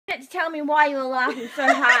minute to tell me why you were laughing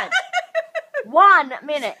so hard. 1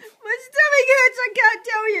 minute. My stomach hurts, I can't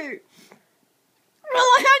tell you. Well,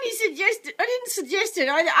 I only suggested, I didn't suggest it.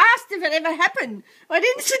 I asked if it ever happened. I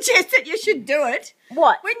didn't suggest that you should do it.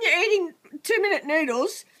 What? When you're eating 2-minute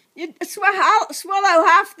noodles, you swallow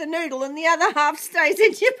half the noodle and the other half stays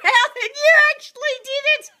in your mouth, and you actually did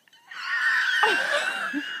it.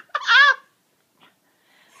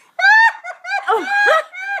 Oh.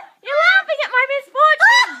 You're laughing at my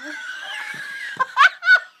misfortune.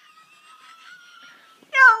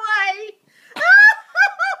 No way.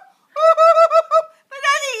 But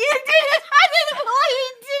only you did it. I didn't believe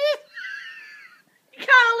you did it. You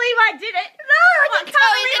can't believe I did it. No, I didn't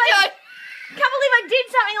tell you to do it. Can't believe I did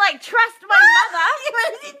something like trust my mother.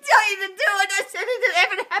 I didn't tell you to do it. I said it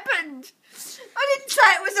ever happened. I didn't say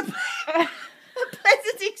it was a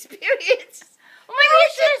pleasant experience. Well, maybe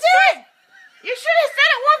you should have said. You should have said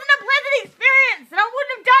it wasn't a pleasant experience, and I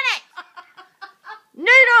wouldn't have done it.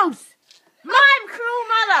 Noodles, my cruel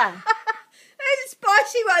mother. Those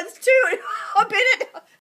spicy ones too. I bet it